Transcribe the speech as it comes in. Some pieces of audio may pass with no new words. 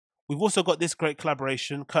We've also got this great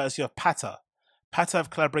collaboration courtesy of Patta. Patta have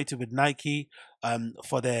collaborated with Nike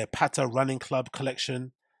for their Patta Running Club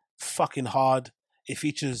collection. Fucking hard. It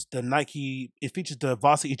features the Nike. It features the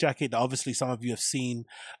varsity jacket that obviously some of you have seen.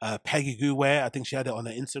 Peggy Goo wear. I think she had it on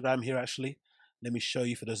her Instagram here actually. Let me show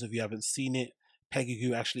you for those of you who haven't seen it. Peggy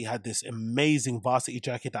Goo actually had this amazing varsity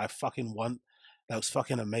jacket that I fucking want. That was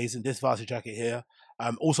fucking amazing. This varsity jacket here.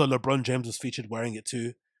 Also LeBron James was featured wearing it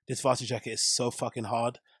too. This varsity jacket is so fucking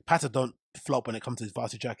hard. Patta don't flop when it comes to his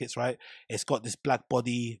varsity jackets, right? It's got this black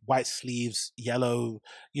body, white sleeves, yellow,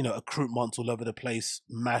 accoutrements all over the place,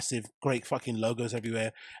 massive, great fucking logos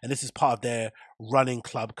everywhere. And this is part of their running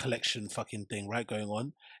club collection fucking thing, right? Going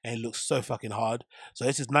on. And it looks so fucking hard. So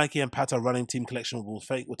this is Nike and Patta running team collection. We'll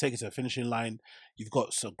take it to the finishing line. You've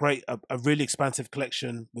got so great, a really expansive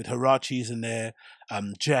collection with Hirachis in there,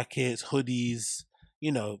 jackets, hoodies,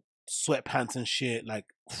 sweatpants and shit, like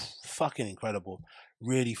fucking incredible,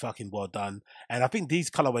 really fucking well done. And I think these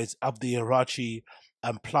colorways of the Hirachi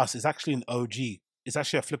Plus is actually an OG. It's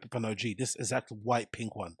actually a flip up an OG. This exact white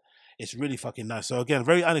pink one. It's really fucking nice. So again,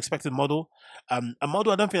 very unexpected model. A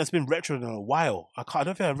model I don't think that's been retroed in a while. I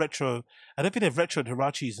don't think they've retroed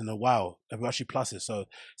Hirachis in a while. Hirachi Pluses. So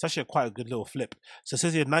it's actually quite a good little flip. So it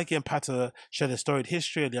says here Nike and Patta share their storied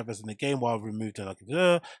history of the others in the game while removed.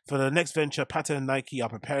 For the next venture, Patta and Nike are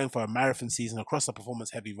preparing for a marathon season across the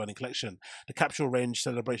performance-heavy running collection. The capsule range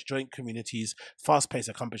celebrates joint communities, fast-paced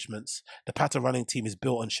accomplishments. The Patta running team is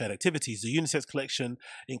built on shared activities. The unisex collection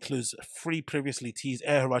includes 3 previously teased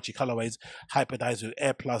Air Hirachi colorways hybridized with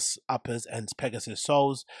Air Plus uppers and Pegasus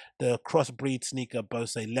soles. The crossbreed sneaker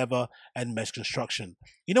boasts a leather and mesh construction.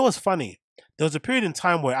 You know what's funny? There was a period in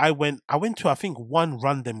time where I went to, I think, one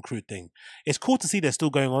Run Them Crew thing. It's cool to see they're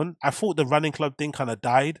still going on. I thought the running club thing kind of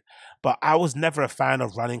died, but I was never a fan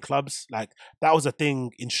of running clubs. Like, that was a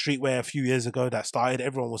thing in streetwear a few years ago that started.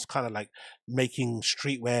 Everyone was kind of like making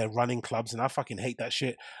streetwear running clubs, and I fucking hate that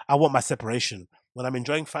shit. I want my separation. When I'm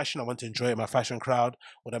enjoying fashion, I want to enjoy it my fashion crowd.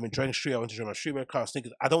 When I'm enjoying street, I want to enjoy my streetwear crowd.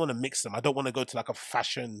 Sneakers, I don't want to mix them. I don't want to go to like a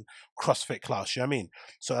fashion CrossFit class. You know what I mean?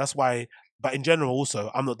 So that's why. But in general, also,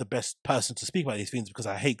 I'm not the best person to speak about these things because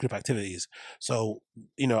I hate group activities. So,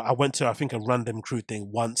 I went to, I think, a Run Them Crew thing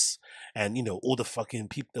once, and, all the fucking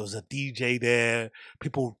people, there was a DJ there,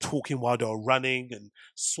 people talking while they were running and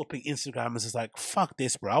swapping Instagrams. It's like, fuck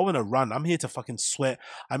this, bro. I want to run. I'm here to fucking sweat.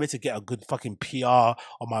 I'm here to get a good fucking PR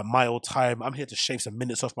on my mile time. I'm here to shave some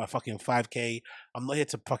minutes off my fucking 5K. I'm not here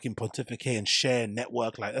to fucking pontificate and share and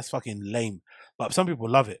network. Like, that's fucking lame. But some people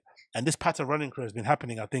love it. And this pattern running crew has been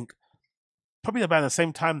happening, I think, probably about the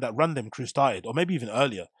same time that Run Them Crew started, or maybe even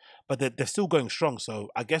earlier. But they're still going strong. So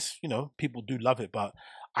I guess, people do love it. But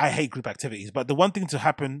I hate group activities. But the one thing to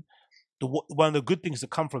happen, one of the good things to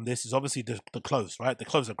come from this is obviously the clothes, right? The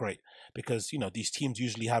clothes are great because, these teams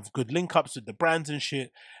usually have good link ups with the brands and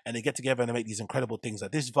shit. And they get together and they make these incredible things.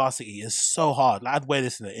 Like, this varsity is so hard. Like, I'd wear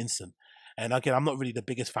this in an instant. And again, I'm not really the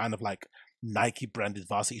biggest fan of like Nike branded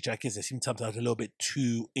varsity jackets. They seem sometimes a little bit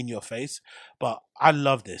too in your face, but I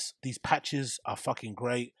love this. These patches are fucking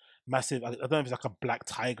great. Massive. I don't know if it's like a black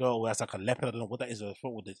tiger or it's like a leopard. I don't know what that is.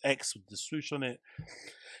 With this X with the swoosh on it.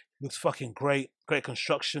 Looks fucking great. Great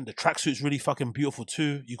construction. The tracksuit's really fucking beautiful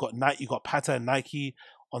too. You got Patta and Nike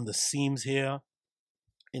on the seams here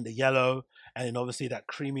in the yellow, and then obviously that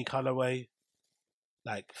creamy colorway.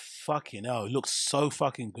 Like, fucking hell, it looks so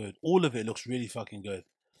fucking good. All of it looks really fucking good.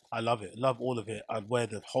 I love it. Love all of it. I'd wear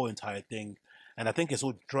the whole entire thing. And I think it's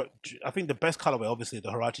all. I think the best colorway, obviously, the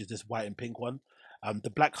Hirachi is this white and pink one. The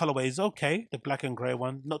black colorway is okay. The black and grey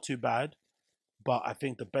one, not too bad. But I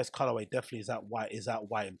think the best colorway definitely is that white. Is that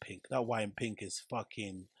white and pink? That white and pink is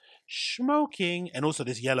fucking smoking. And also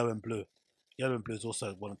this yellow and blue. Yellow and blue is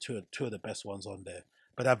also two of the best ones on there.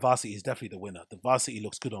 But that varsity is definitely the winner. The varsity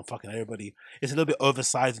looks good on fucking everybody. It's a little bit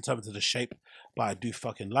oversized in terms of the shape, but I do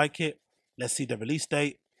fucking like it. Let's see the release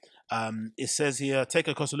date. It says here, take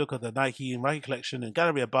a closer look at the Nike and Nike collection and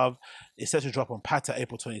gallery above. It's set to drop on Patta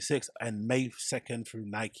April 26th and May 2nd through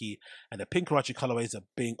Nike. And the pink Hirachi colorways are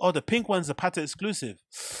being, the pink one's a Patta exclusive.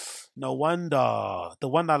 No wonder. The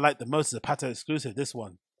one I like the most is a Patta exclusive, this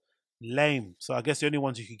one. Lame. So I guess the only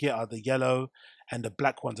ones you could get are the yellow, and the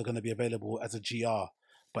black ones are going to be available as a GR.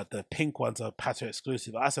 But the pink ones are Patta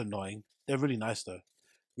exclusive. That's annoying. They're really nice though.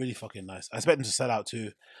 Really fucking nice. I expect them to sell out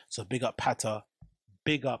too. So big up Patta.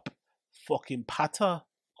 Big up fucking Patta.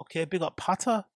 Okay, big up Patta.